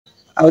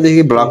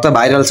अबदेखि भ्लग त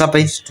भाइरल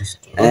सबै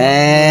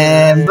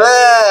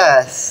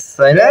बस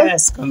हैन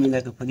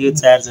कमिलाको पनि यो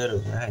चार्जर हो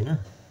हैन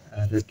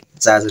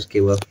चार्जर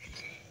केबल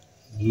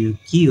यो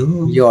के हो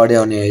यो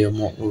अड्याउने यो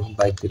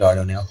बाइकतिर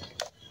अड्याउने हो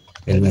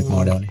हेलमेटमा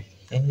अड्याउने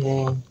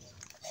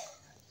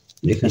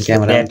देख्न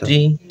क्यामेरा ब्याट्री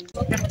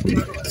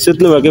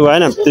सुत्नु भयो कि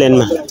भएन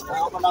प्लेनमा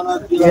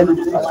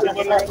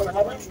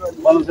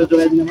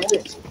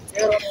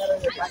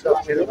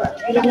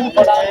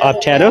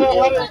अप्ठ्यारो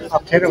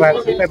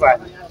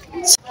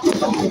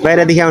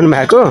बाहिरदेखि आउनु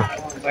भएको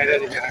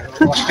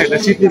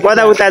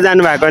कता उता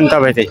जानु भएको अनि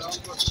तपाईँ चाहिँ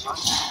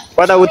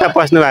कता उता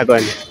पस्नु भएको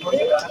अनि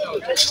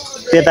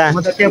त्यता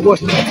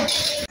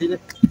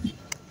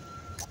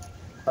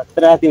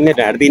खतरा तिमीले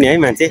ढाड्दिने है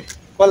मान्छे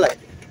कसलाई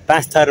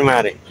 5 थरमा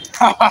अरे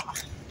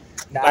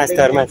 5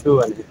 थरमा छु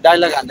भने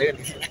डायलग हान्दै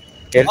अहिले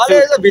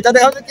यसो भित्र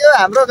देखाउँछ के हो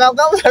हाम्रो गाउँ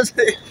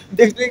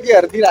देख्दै के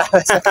हेर्दिरहेको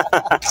छ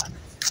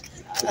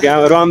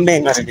गाउँ रम्बेङ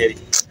गरे फेरि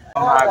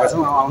आएको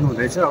छौँ आउनु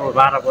हुँदैछ अब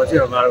 12 बजे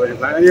अब 12 बजे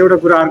अनि एउटा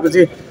कुरा अर्को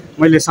चाहिँ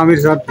मैले समीर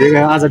सर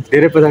आज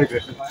धेरै पछाडि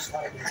भेट्छु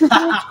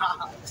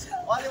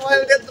अनि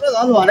मैले त्यत्रो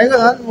झन् भनेको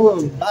झन्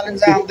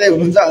बालेन्स आउँदै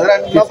हुनुहुन्छ भनेर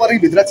नपरि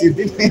भित्र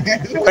छिर्दिने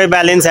खोइ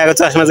बालेन्स आएको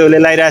चस्मा चाहिँ उसले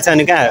लगाइरहेछ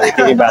अनि कहाँ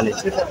फेरि बालेन्स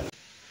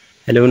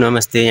हेलो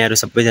नमस्ते यहाँहरू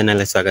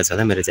सबैजनालाई स्वागत छ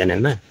होला मेरो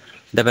च्यानलमा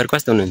तपाईँहरू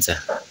कस्तो हुनुहुन्छ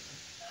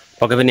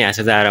पक्कै पनि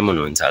आशा चाहिँ आराम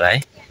हुनुहुन्छ होला है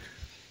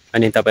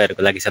अनि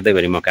तपाईँहरूको लागि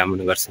सधैँभरि म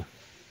कामना गर्छु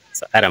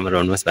आराममा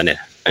रहनुहोस् भनेर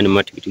अनि म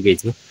ठिकै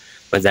छु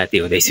म जाती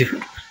हुँदैछु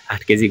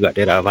 8 केजी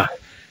घटेर अब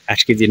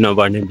 8 केजी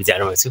नबढ्ने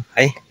विचारमा छु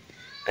है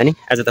अनि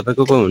आज तपाईँ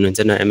को हुनुहुन्छ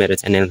नयाँ मेरो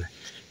च्यानलमा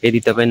यदि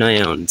तपाईँ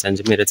नयाँ हुन चाहन्छ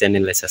मेरो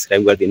च्यानललाई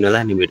सब्सक्राइब गरिदिनु होला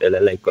अनि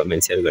भिडियोलाई लाइक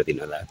कमेन्ट सेयर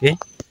गरिदिनु होला ओके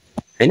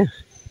हैन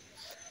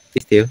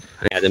त्यस्तै हो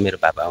अनि आज मेरो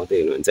पापा आउँदै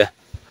हुनुहुन्छ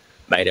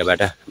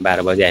बाहिरबाट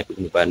 12 बजे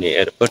आइपुग्नु पर्ने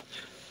एयरपोर्ट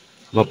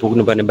म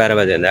पुग्नुपर्ने 12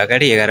 बजेभन्दा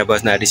अगाडि 11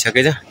 बज्न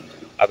आँटिसकेछ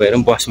अब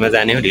हेरौँ बसमा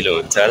जाने हो ढिलो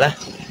हुन्छ होला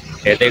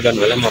हेर्दै गर्नु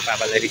होला म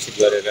पापालाई रिसिभ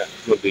गरेर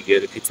म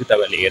भिडियोहरू खिच्छु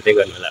तपाईँले हेर्दै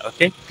गर्नु होला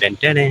ओके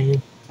टेन्टेने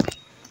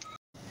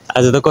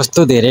आज त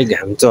कस्तो धेरै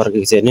घाम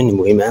चर्केको छैन नि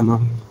भुइँमा म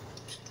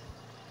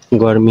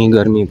गर्मी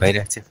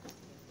भइरहेको छ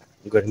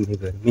गर्मी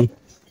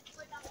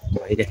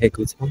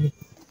भइरहेको छ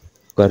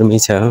गर्मी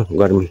छ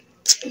गर्मी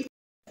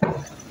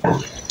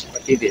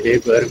कति धेरै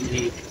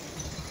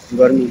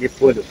गर्मीले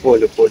पोलो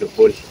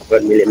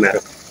गर्मीले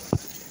मारो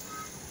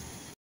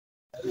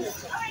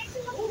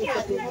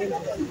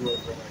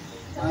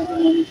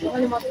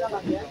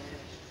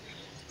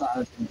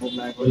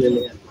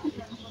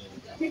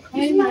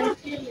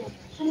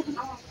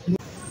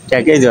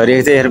ट्याक्कै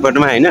झरेको चाहिँ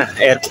एयरपोर्टमा होइन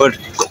एयरपोर्ट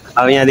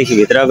अब यहाँदेखि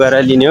भित्र गएर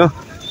लिने हो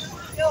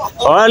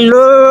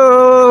हेलो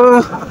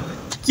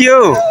के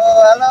हो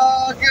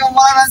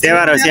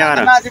सेवारो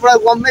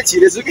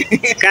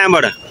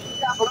कहाँबाट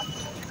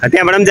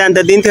त्यहाँबाट पनि जान त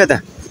दिन्थ्यो त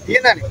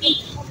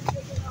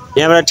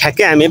यहाँबाट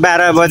ठ्याक्कै हामी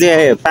 12 बजे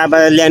पापा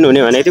ल्याउनु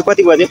हुने भनेको थियो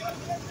कति बजे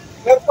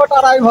एयरपोर्ट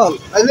अराइभल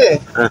अहिले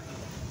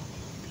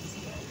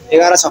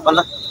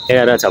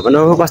 11:56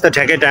 हो कस्तो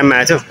ठ्याक्कै टाइममा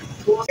आएछौ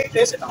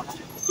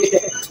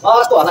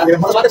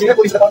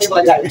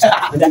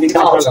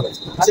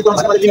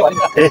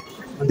ए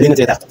दिनु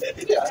चाहिँ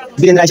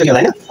वीरेन्द्र आइसक्यो होला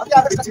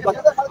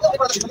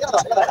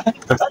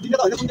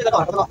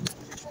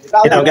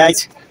होइन गाइज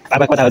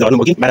पापा कता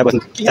झर्नुभयो कि 12 बजी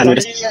जानु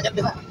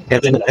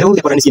एयरप्लेन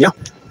त्यहाँबाट निस्किने हो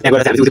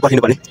त्यहाँबाट हामी उति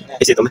पर्खिनु पर्ने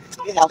यसैकोमा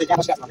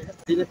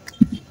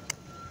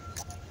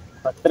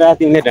खतरा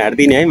तिमीले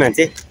ढाड्दिने है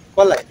मान्छे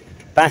कसलाई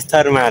 5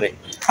 थरमा अरे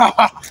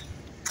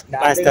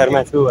 5 थरमा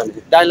छु भने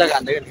डायलग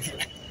हान्दै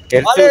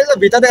अहिले यसो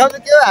भित्र देखाउँछ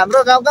के हो हाम्रो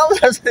गाउँ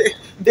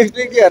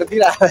देख्दै के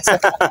हेर्दिरहेको छ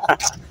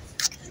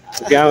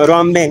गाउँ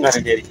रम्बेङ गरे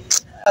फेरि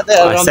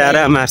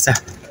सारा मार्छ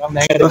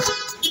हाम्रो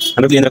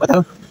वीरेन्द्र कता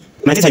हो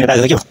मान्छे छैन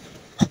दाजु के हो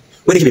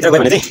उदेखि भित्र गयो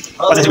भने चाहिँ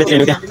 50 रुपियाँ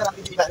तिर्नु त्यहाँ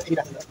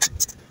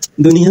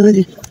दुनियाँ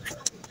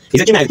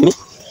हिजो किन आयो तिमी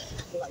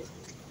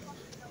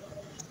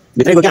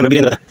भित्रै गयो क्या हाम्रो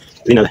वीरेन्द्र त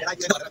लिनलाई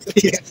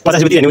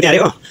 50 रुपियाँ तिर्नु त्यहाँ अरे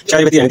हो 100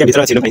 रुपियाँ तिर्नु त्यहाँ भित्र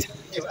छिर्नु पाइन्छ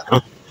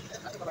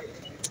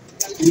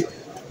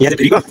यहाँ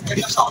फेरि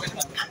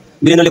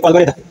वीरेन्द्रले कल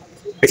गरे त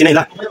एकछिन है ल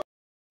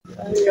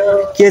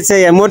के छ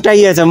यहाँ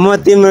मोटाइया छ म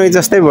तिम्रो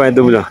जस्तै भयो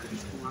दुब्लो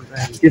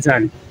के छ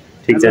अनि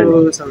ठिक छ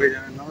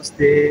सबैजना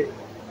नमस्ते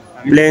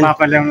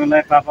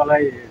हामी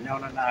पापालाई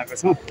ल्याउन आएको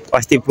छौँ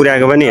अस्ति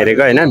पुर्याएको पनि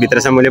हेरेको होइन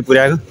भित्रसम्मले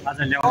पुर्याएको आज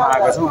ल्याउन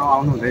आएको छौँ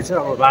आउनु हुँदैछ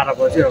अब 12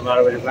 बजे अब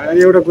 12 बजे अनि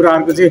एउटा कुरा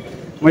अर्को चाहिँ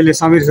मैले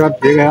समीर सर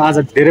आज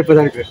धेरै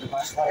पछाडि भेट्छु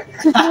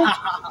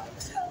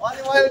अनि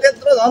मैले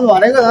त्यत्रो झन्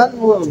भनेको झन्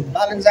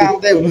बालेन्स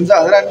आउँदै हुनुहुन्छ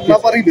भनेर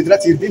नपरि भित्र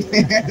छिर्दिने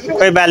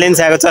खोइ बालेन्स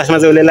आएको चस्मा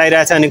चाहिँ उसले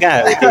लगाइरहेछ अनि कहाँ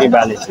फेरि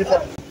बालेन्स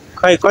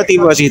खै कति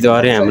बजी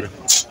झऱ्यो हाम्रो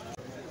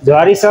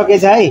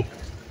झरिसकेछ है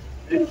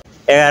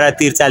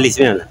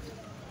 11:43 होला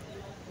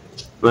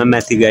म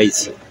माथि गाइस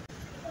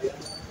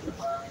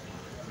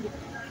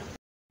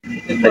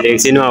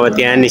एकछिन अब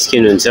त्यहाँ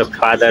निस्किनुहुन्छ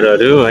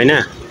फादरहरू होइन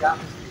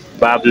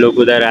बाप लोग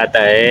उधर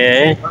आता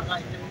है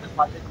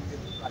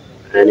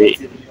अनि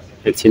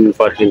एकछिन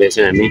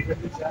पर्खिँदैछौँ हामी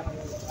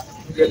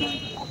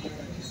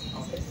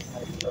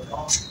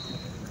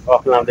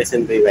अफ लाउँदैछ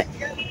नि दुई भाइ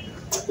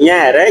यहाँ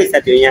हेर है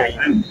साथी यहाँ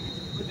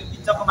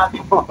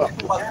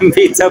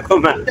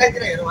बिचकोमा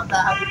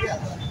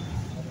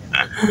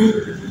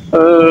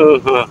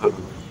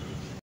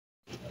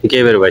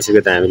केही बेर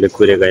भइसक्यो त हामीले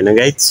कुरेको होइन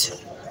गाइज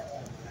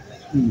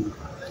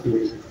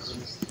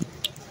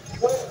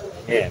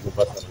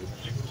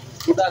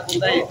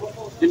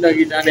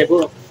जिन्दगी जाने भयो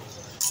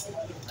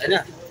हैन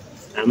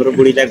हाम्रो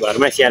बुढीलाई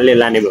घरमा स्यालले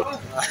लाने भयो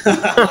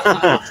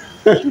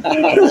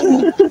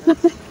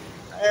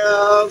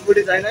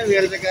बुढी छैन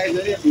मेरो चाहिँ गाई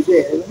गरी भिडियो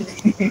हेरेको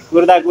नि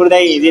कुर्दा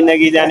कुर्दै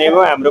जिन्दगी जाने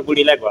भयो हाम्रो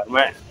बुढीलाई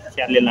घरमा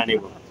स्यालले लाने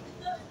भयो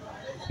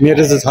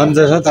मेरो चाहिँ छन् छ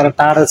तर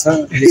टाढो छ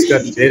मिस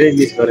गर्ने धेरै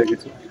मिस गरेको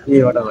छु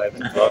यहीबाट भए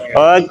पनि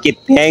ओके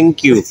थ्याङ्क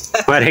यू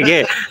अरे के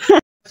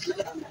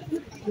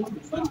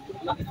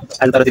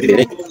अहिले तर त्यति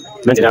धेरै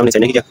मान्छेहरू आउने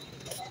छैन कि क्या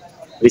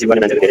रिसिभ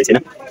गर्ने मान्छेहरू धेरै छैन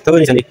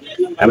थोरै छ नि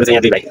हाम्रो चाहिँ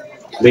यहाँ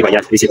दुई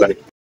भैया रिसिभ गर्ने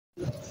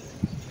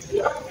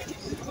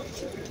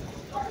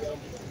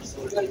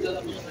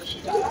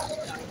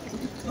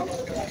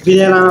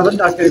बिहानमा पनि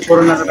अस्ति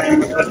कोरोनाको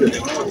टाइममा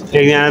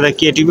एकजना त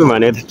केटी पो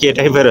भनेको त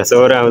केटै पो रहेछ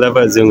ओर आउँदा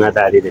पो जुङ्गा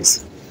तारी रहेछ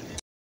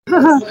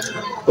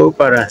ऊ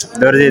पर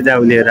दोर्जे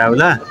जाऊ लिएर आऊ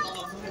ल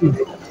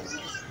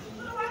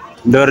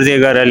दोर्जे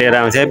गरेर लिएर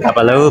आउँछ है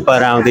पापालाई ऊ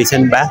पर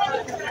आउँदैछन् बा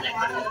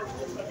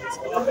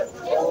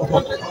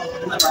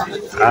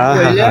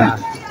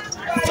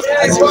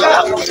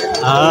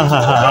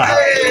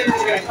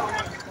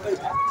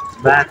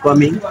बा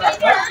कमिङ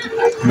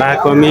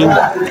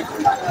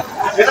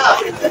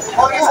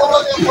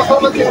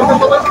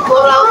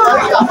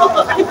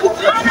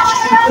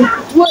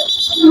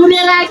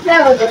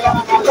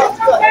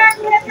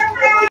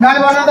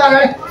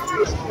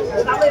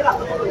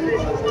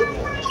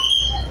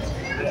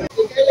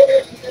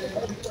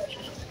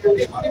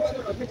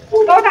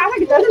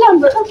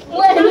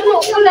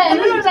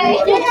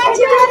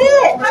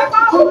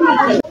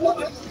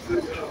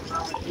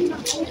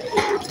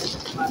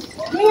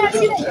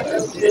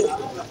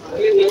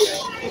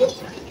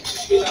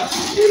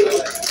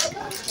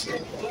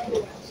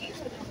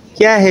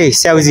क्या है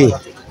स्याउजी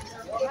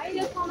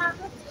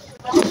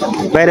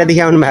बाहिरदेखि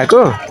आउनु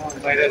भएको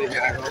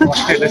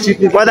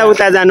कता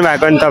उता जानु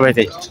भएको अनि तपाईँ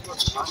चाहिँ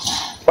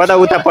कता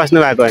उता पस्नु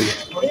भएको अनि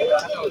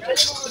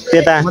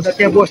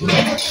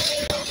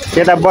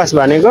त्यता बस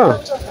भनेको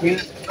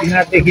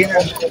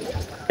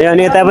ए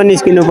अनि यता पनि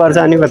निस्किनु पर्छ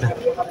अनि कता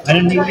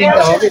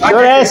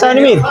ए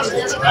शनिमिर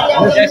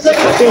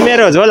त्यो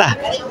मेरो झोला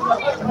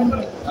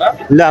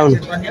ल आउनु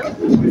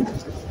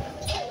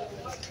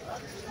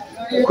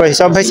खोइ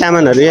सबै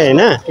सामानहरू यही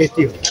होइन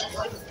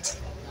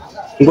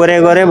गोरे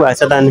गोरे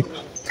भएछ त अनि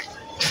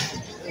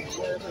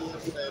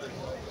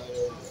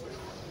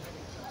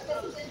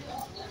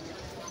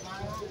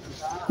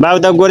बाउ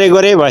त गोरे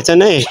गोरे भएछ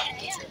नै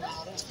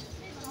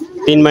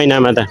 3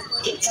 महिनामा त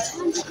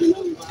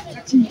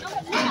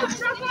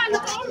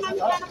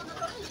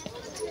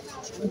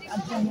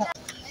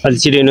अलि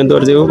छिरिनु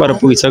दोर्जे हो पर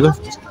पुगिसक्यो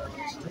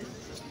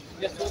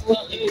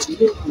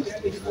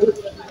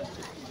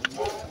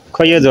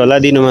खै यो झोला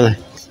दिनु मलाई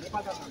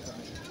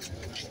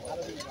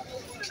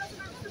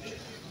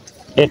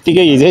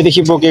यत्तिकै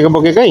हिजैदेखि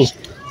बोकेकै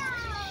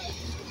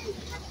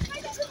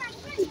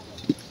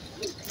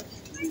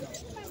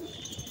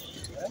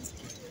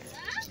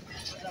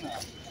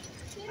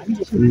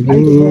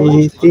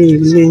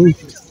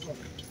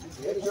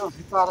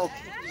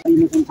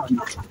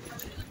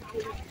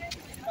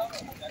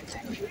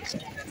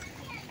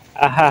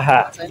आहा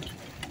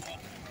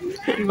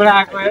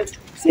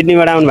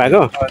सिडनीबाट आउनु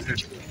भएको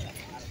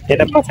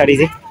यता पछाडि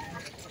चाहिँ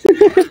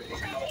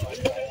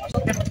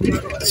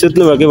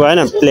सुत्नु भयो कि भएन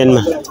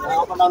प्लेनमा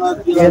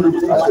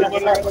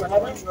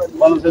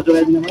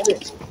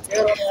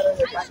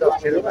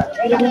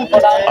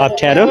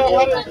अप्ठ्यारो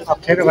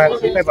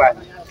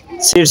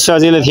सिट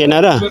सजिलो थिएन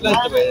र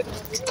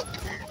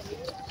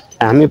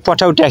हामी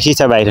पठाउ ट्याक्सी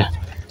छ बाहिर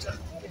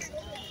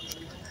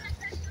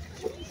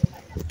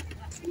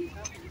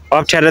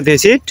अप्ठ्यारो थियो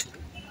सिट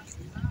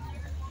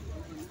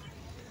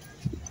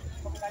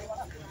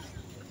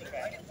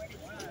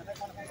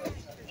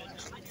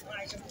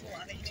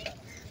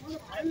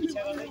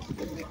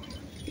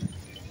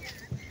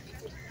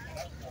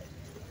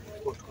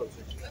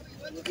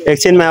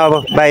एकछिनमा अब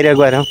बाहिर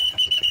गएर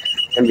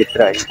भित्र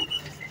होइन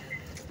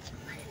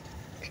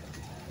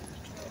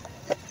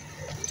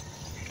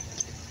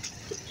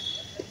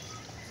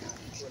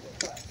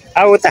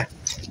आऊ उता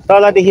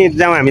तलदेखि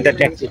जाउँ हामी त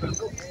ट्याक्सी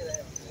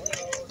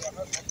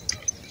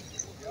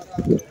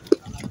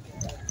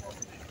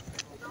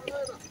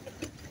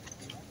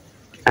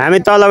हामी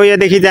तल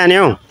उयोदेखि जाने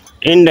हौ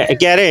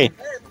के अरे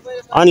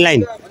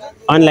अनलाइन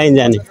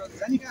जाने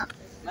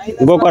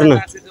गोकर्ण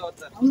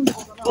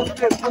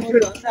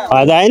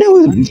 1000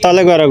 होइन तल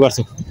गएर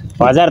गर्छु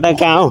 1000 त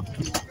कहाँ हो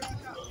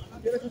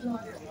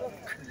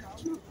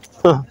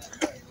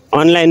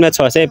अनलाइनमा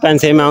 600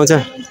 500 मा आउँछ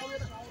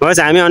होस्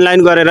हामी अनलाइन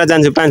गरेर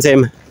जान्छु 500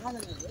 मा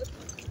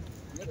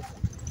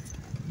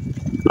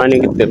अनि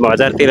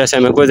 1000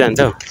 1300 मा को जान्छ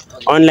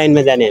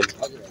अनलाइनमा जाने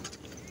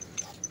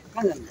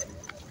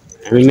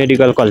हामी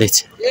मेडिकल कलेज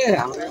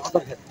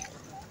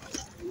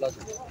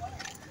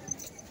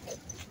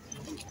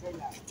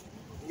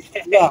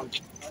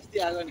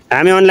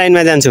हामी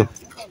अनलाइनमा जान्छौँ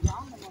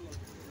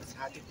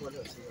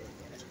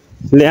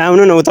ले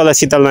आउनु न उतल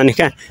शीतलमा नि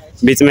कहाँ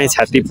बिचमै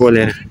छाती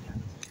पोलेर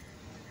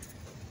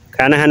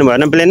खाना खानु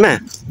भएन प्लेनमा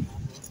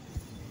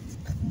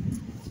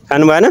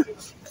खानु भएन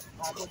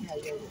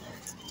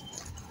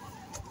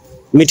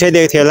मिठाई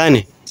दिएको थियो होला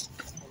नि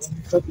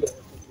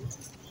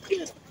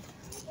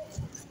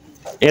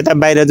यता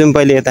बाहिर जाउँ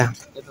पहिले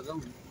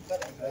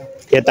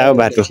यता हो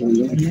बाटो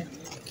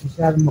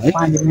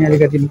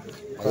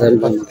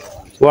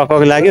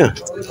वाकको लाग्यो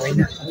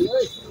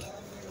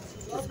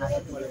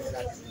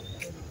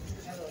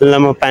ल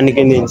म पानी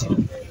किनिदिन्छु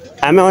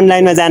हामी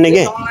अनलाइनमा जाने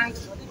के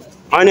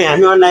अनि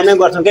हामी अनलाइनै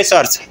गर्छौँ के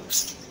सर्च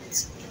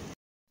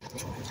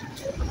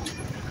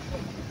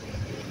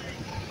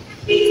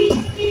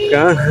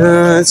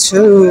कहाँ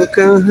छु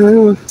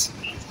कहाँ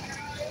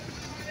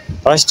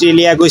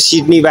अस्ट्रेलियाको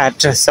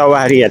सिडनीबाट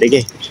सवारी अरे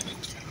के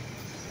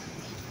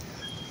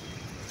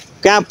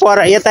कहाँ पर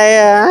यता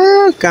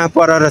कहाँ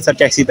पर रहेछ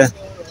ट्याक्सी त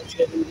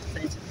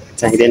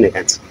चाहिँदैन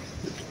कान्छ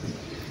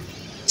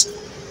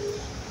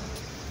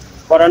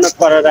पर न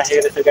पर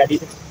राखेको रहेछ गाडी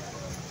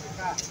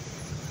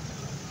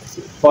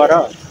पर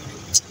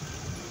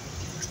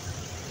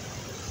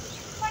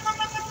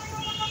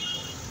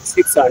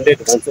 600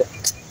 भन्छ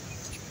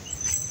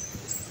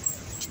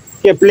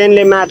के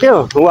प्लेनले माथ्यो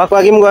वाक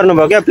वाकी पनि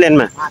गर्नुभयो क्या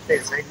प्लेनमा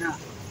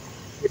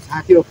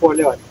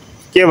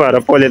के भएर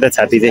पोले त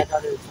छाती चाहिँ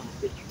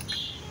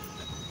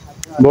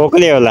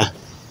भोकले होला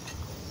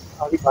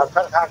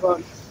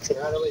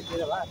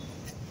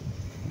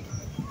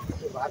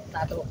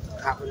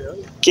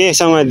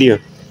केसँग दियो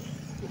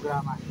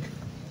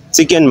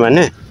चिकन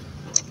भने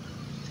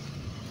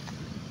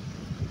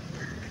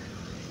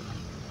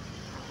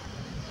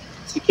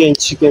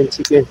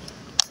चिकन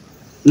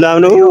ल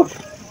आउनु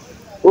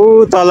ऊ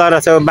तल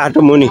रहेछ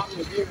बाटो मुनि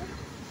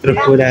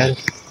पुऱ्याएर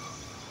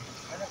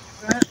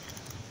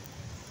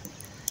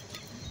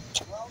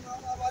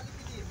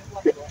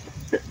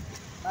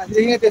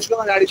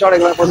गाडी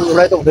चढेको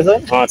उडाइ त हुँदैछ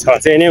छ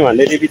चाहिँ नै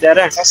भन्दै थियो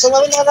बिचरा सस्तोमा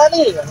पनि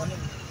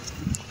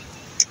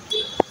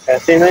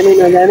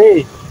नजाने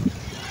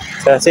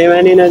छसेमा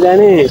नि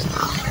नजाने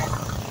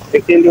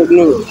एकछिन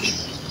रोक्नु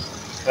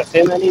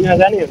छसेमा नि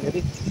नजाने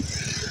भन्दै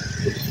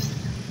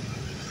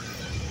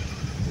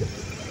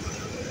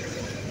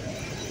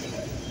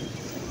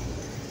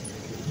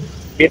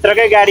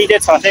भित्रकै गाडी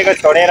चाहिँ छसेको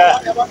छोडेर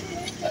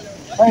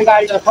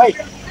गाडी त खै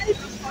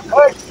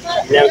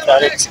ल्याउँछ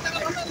अरे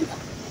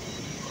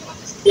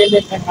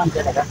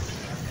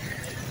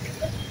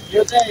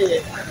यो चाहिँ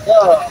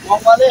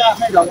मङ्गलले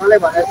आफ्नै ढङ्गले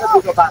भनेर चाहिँ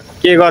दुःख पाएको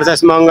के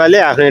गर्छस् मङ्गलले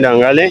आफ्नै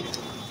ढङ्गले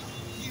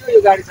यो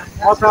गाडी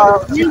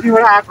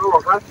सिडनीबाट आएको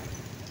भर्खर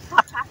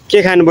के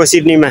खानुभयो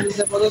सिडनीमा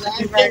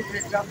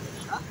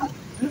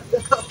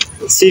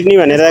सिडनी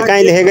भनेर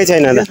कहीँ लेखेकै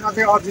छैन त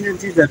अरिजिनल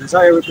चिजहरू छ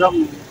एकदम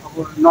अब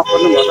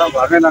नपर्नु होला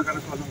घरमै लगेर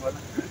गर्नु होला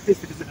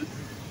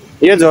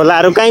यो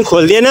झोलाहरू कहीँ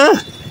खोल्दिएन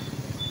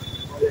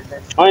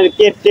अनि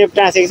के टेप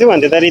टाँसेको छु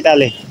भन्थ्यो त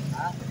रिताले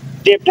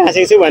टेप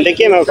टाँसेको छु भन्थ्यो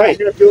केमा खै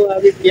त्यो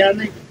अब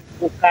बिहानै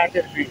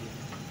काटेर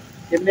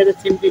त्यो मेरो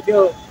चिम्टी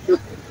थियो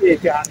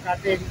त्यो हात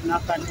काट्ने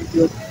नकाट्ने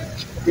त्यो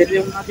त्यसले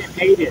मात्रै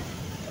खाइदियो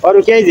अरू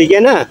केही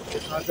झिकेन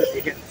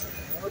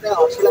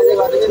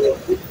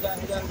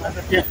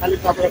खालि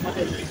कपडा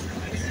मात्रै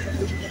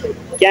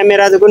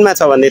क्यामेरा चाहिँ कुनमा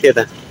छ भन्दै थियो त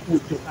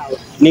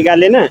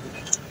निकालेन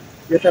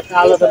यो त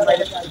कालो त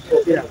मैले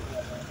छोपिरहेको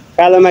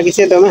कालोमा कि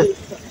सेतोमा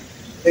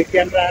त्यो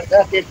क्यामेराहरू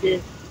छ के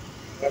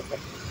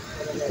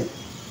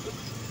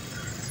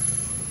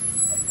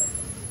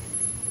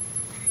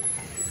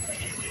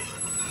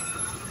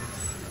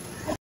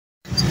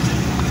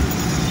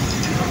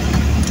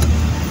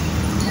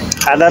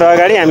फादर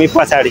अगाडि हामी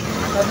पछाडि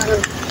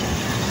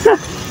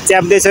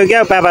च्याप्दैछौ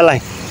क्या पापालाई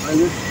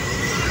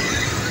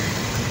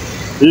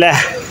ल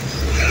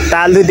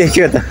तालु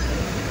देख्यो त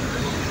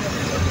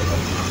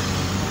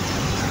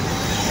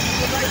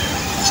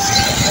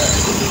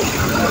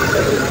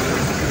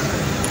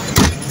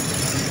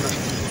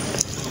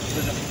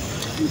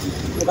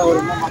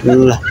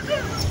ल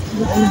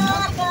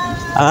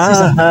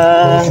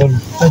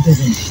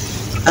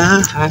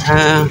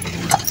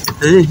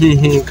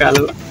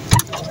कालो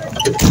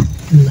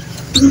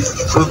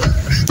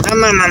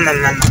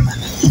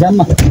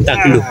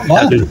टाक्लु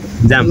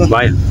जाम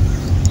भयो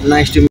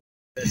नाइस टु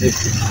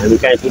हामी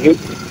कहाँ पुग्यौँ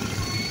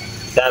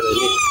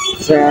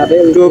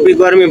टोपी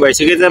गर्मी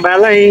भइसक्यो त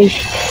बालाई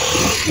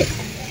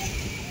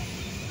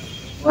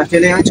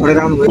अस्ट्रेलियामै छोडेर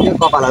आउनुभयो त्यो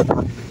कपालहरू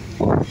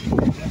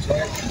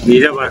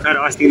हिजो भर्खर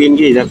अस्ति दिन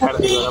कि हिजो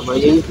काट्दै गएर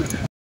भयो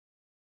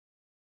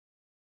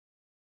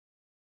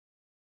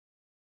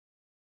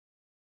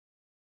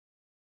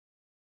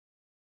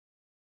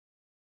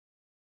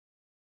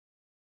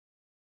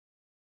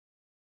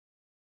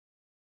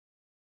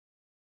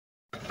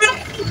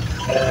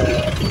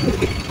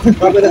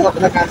तपाईँले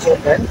सबैलाई काट्छ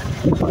है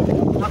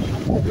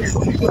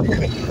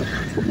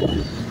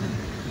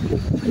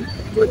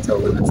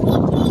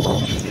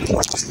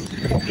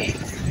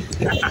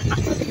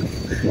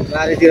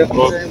बारीतिर म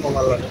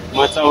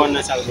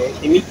 54 सालको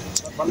तिमी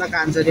बल्ल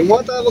कान्छ नि म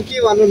त अब के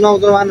भन्नु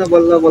नौजवान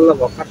बल्ल बल्ल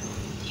भर्खर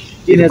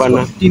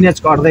टिनेज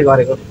गर्दै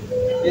गरेको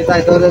यता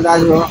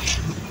दाजु हो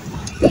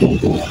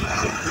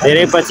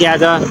धेरै पछि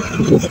आज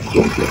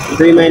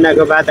 2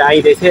 महिनाको बाद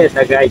आइरहेछ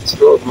यता गाइज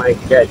हो माइ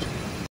गॉड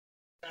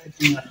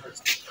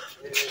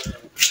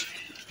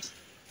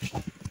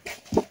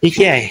ये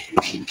क्या है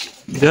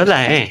झोला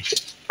है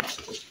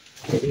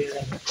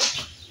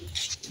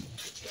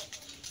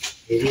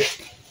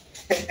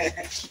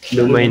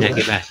 2 महीना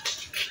के बाद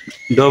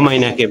 2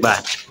 महीना के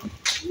बाद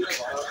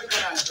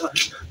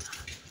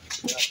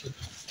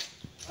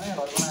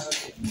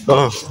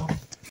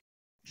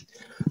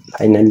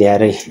फाइनली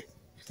आएर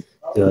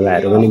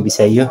झोलाहरू पनि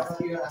बिसाइयो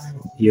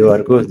यो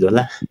अर्को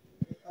झोला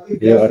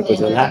यो अर्को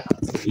झोला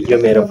यो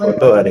मेरो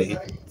फोटो अरे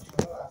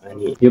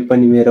अनि यो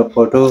पनि मेरो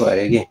फोटो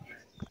अरे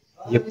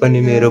यो पनि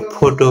मेरो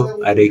फोटो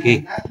अरे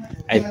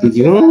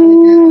आइपुग्यो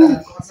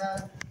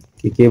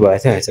के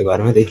भएछ यसो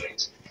घरमा त्यही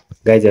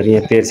गाइजहरू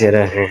यहाँ तेर्सेर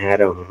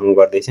हाँएर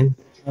गर्दैछन्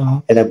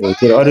यता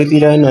भुइँतिर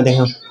अरूतिर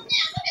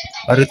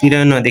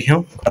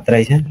नदेखाउँ खतरा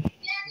छ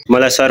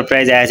मलाई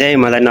सरप्राइज आएछ है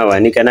मलाई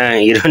नभनिकन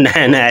हिरो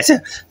 9 आएछ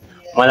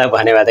मलाई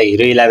भने भए त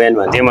हिरो 11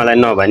 भन्थ्यो मलाई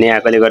नभनी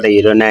आएकोले गर्दा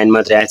हिरो 9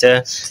 मात्रै आएछ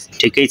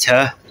ठिकै छ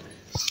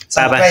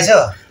पापा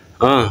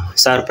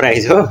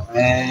सरप्राइज हो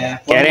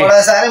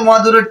साह्रै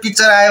मधुरो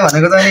पिक्चर आयो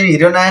भनेको त अनि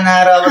हिरो 9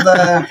 आएर अब त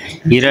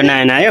हिरो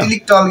 9 आयो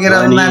क्लिक टल्केर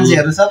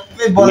मान्छेहरू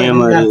सबै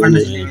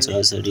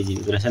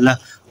ल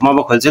म अब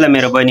खोल्छु ल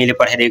मेरो बहिनीले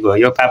पठाइदिएको हो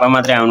यो पापा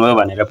मात्रै आउनुभयो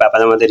भनेर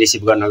पापालाई मात्रै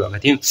रिसिभ गर्न गएको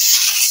थियौँ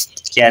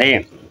के अरे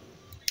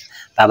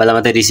पापालाई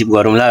मात्रै रिसिभ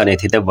गरौँ ल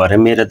भनेको थिएँ त भरे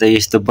मेरो त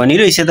यस्तो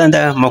बनिरहेछ त अन्त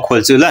म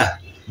खोल्छु ल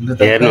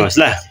हेर्नुहोस्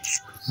ल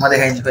म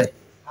देखाइदिन्छु खै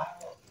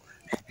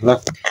ल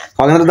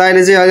खगेन्द्र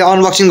दाइले चाहिँ अहिले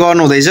अनबक्सिङ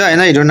गर्नु हुँदैछ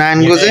हैन हिरो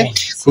 9 को चाहिँ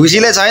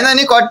खुसीले छैन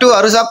नि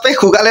कट्टुहरू सबै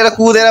खुकालेर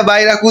कुदेर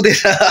बाहिर कुदेर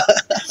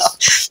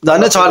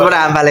झन् छटबाट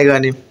आम्पाले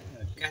गर्ने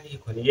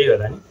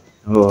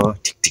हो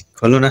ठिक ठिक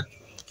खोल्नु न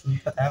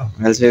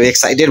अहिले चाहिँ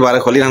एक्साइटेड भएर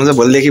खोलिरहनु छ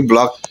भोलिदेखि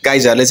ब्लग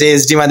गाइजहरूले चाहिँ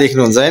एचडी मा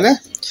देख्नुहुन्छ हैन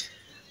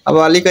अब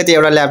अलिकति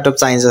एउटा ल्यापटप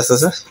चाहिन्छ जस्तो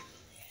छ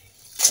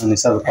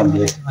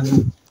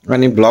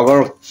अनि ब्लगर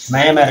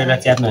माया मारेर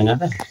च्यात्नु हैन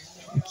त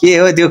के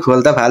हो त्यो खोल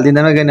त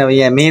फाल्दिँदैन किन अब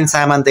यहाँ मेन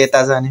सामान त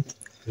यता छ नि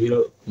हिरो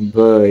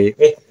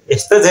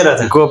यस्तो छ र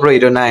गोप्रो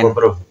हिरो 9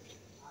 गोप्रो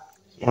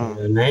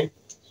 9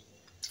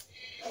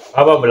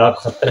 अब ब्लग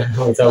खतरा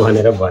आउँछ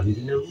भनेर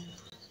भनिदिनु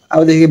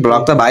अबदेखि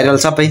ब्लग त भाइरल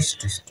सबै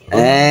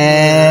ए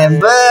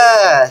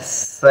बस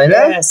हैन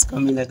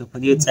कमिलाको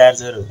पनि यो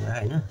चार्जर हो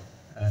हैन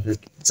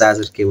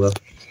चार्जर केबल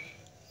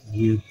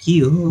यो के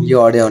हो यो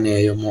अड्याउने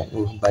यो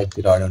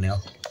बाइकतिर अड्याउने हो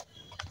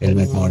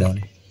हेलमेटमा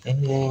अड्याउने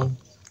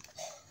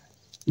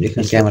देख्न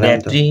क्यामेरा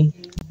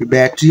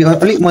ब्याट्री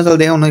अलिक मजाले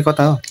देखाउनु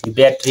कता हो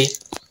ब्याट्री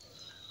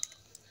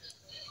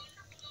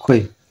खोइ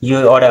यो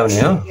अड्याउने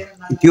हो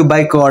त्यो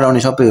बाइकको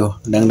अड्याउने सबै हो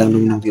डाङ डाङ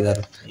डुङ डुङ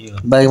तिनीहरू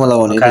बाइकमा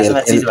लगाउने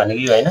चीज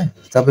भनेको यो हैन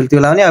तपाईले त्यो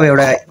लगाउने अब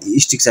एउटा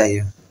स्टिक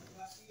चाहियो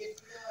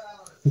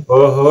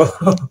ओहो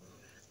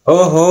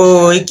ओहो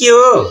के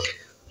हो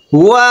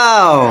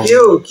वाओ के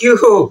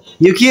हो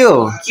ये के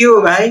हो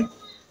भाइ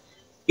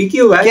ये के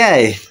हो भाइ क्या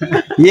है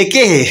ये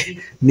के है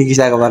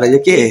निकिसाको बारे यो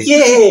के है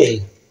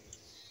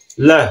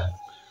ल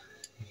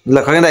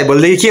खगेन्द्र दाइ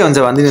भोलिदेखि के हुन्छ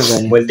भनिदिनु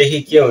त भोलिदेखि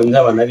के हुन्छ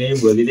भन्दाखेरि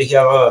भोलिदेखि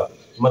अब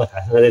मलाई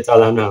खासमा चाहिँ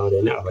चलाउन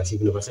आउँदैन अब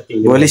सिक्नुपर्छ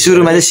तिमीले भोलि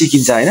सुरुमा चाहिँ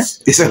सिकिन्छ हैन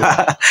त्यसो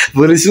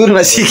भोलि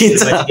सुरुमा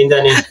सिकिन्छ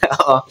नि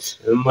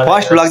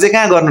फर्स्ट ब्लग चाहिँ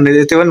कहाँ गर्नु नि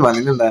त्यो पनि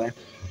भनिदिनु त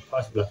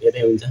फर्स्ट ब्लग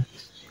यतै हुन्छ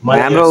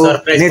हाम्रो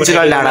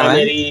नेचुरल डाँडामा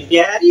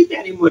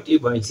प्यारी मोटी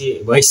भैँसी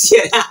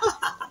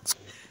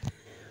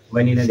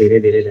बहिनीलाई धेरै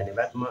धेरै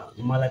धन्यवाद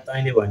मलाई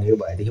तैँले भनेको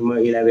भएदेखि म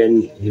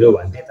 11 हिरो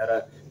भन्थेँ तर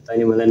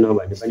तैँले मलाई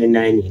नभने पनि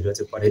 9 हिरो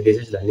चाहिँ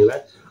पठाइदिएछस्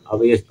धन्यवाद अब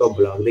यसको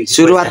ब्लगदेखि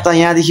सुरुवात त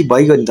यहाँदेखि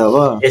भइगयो नि त अब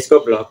यसको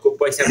ब्लगको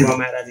पैसा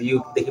कमाएर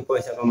युथदेखि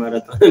पैसा कमाएर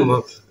त म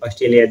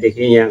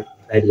अस्ट्रेलियादेखि यहाँ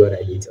फ्लाइट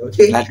गराइदिन्छु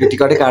फ्लाइटको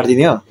टिकटै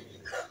काट्दिने हो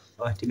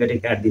टिकटै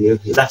काटिदिने हो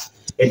ल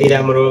यति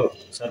राम्रो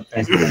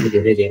सरप्राइजको लागि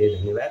धेरै धेरै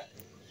धन्यवाद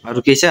अरू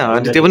के छ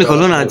त्यो पनि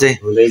खोल्नु न अझै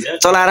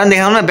चलाएर पनि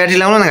देखाउनु न ब्याट्री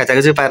लाउनु न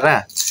घाचाको चाहिँ पारेर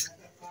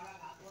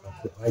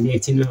अहिले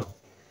एकछिन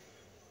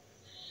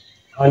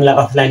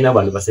अफलाइनमा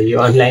भन्नुपर्छ यो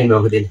अनलाइनमा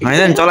हुँदैन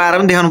होइन चलाएर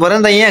पनि देखाउनु पर्यो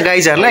नि त यहाँ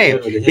गाइजहरूलाई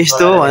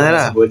यस्तो हो भनेर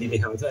भोलि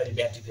देखाउँछ अनि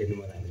ब्याट्री फेर्नु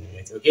मलाई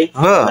ओके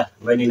हो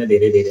बहिनीलाई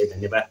धेरै धेरै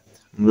धन्यवाद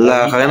ल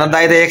खगेन्द्र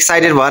दाइ त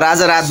एक्साइटेड भएर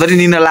आज रातभरि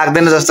निद्रा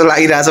लाग्दैन जस्तो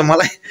लागिरहेछ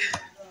मलाई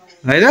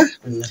हैन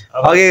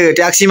अघि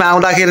ट्याक्सीमा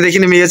आउँदाखेरिदेखि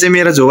नि यो चाहिँ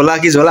मेरो झोला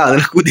कि झोला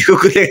भनेर कुदेको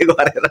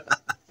गरेर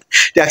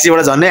ट्याक्सीबाट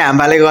झन्डै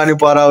हाम्बाले गर्नु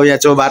पर्यो यहाँ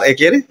चौबार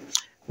के अरे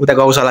उता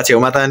गौशाला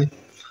छेउमा त अनि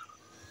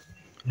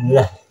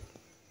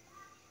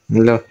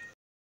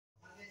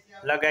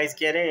ल गाइज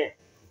के अरे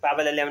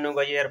पापालाई ल्याउनु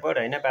गयो एयरपोर्ट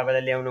होइन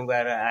पापालाई ल्याउनु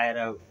गएर आएर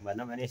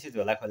भनौँ भने यसो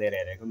झोला खोलेर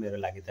हेरेको मेरो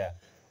लागि त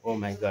ओ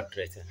माई गड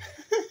रहेछ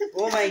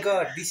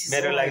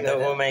मेरो लागि त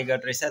ओ माई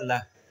गड रहेछ ल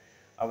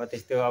अब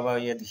त्यस्तो अब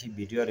यदि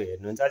भिडियोहरू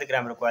हेर्नुहुन्छ अलिक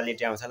राम्रो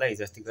क्वालिटी आउँछ ल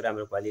हिजो अस्तिको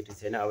राम्रो क्वालिटी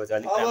छैन अब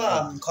चाहिँ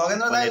अलिक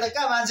खगेन्द्र दाइले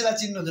कहाँ मान्छेलाई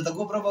चिन्नुहुन्छ त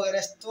गोप्रो बगेर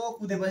यस्तो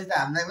कुदेपछि त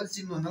हामीलाई पनि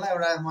चिन्नुहुन्न होला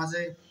एउटा म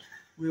चाहिँ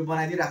उयो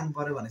बनाइदिइ राख्नु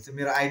पर्यो भने चाहिँ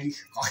मेरो आइडी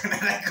खगेन्द्र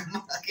दाइको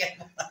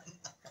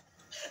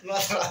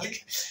नत्र अलिक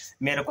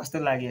मेरो कस्तो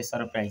लाग्यो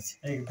सरप्राइज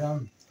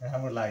एकदम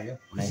राम्रो लाग्यो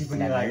खुसी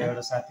पनि लाग्यो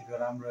एउटा साथीको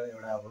राम्रो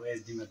एउटा अब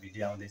एचडीमा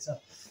भिडियो आउँदैछ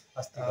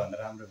अस्ति भन्दा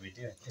राम्रो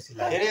भिडियो खुसी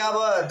लाग्यो फेरि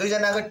अब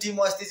दुईजनाको टिम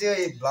अस्ति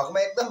चाहिँ भ्लगमा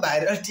एकदम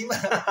भाइरल टिम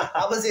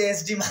अब चाहिँ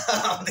एचडीमा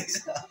आउँदैछ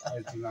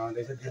एचडीमा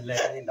आउँदैछ दिललाई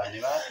पनि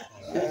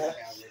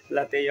धन्यवाद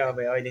ल त्यही अब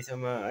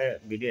अहिलेसम्म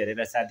भिडियो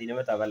हेरेर साथ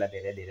दिनुमा तपाईँलाई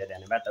धेरै धेरै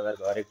धन्यवाद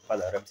तपाईँहरूको हरेक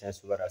पलहरू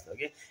शुभ रहोस्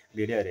कि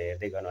भिडियोहरू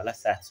हेर्दै गर्नु होला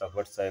साथ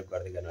सपोर्ट सहयोग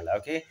गर्दै गर्नु होला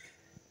okay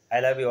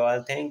I love you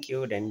all thank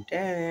you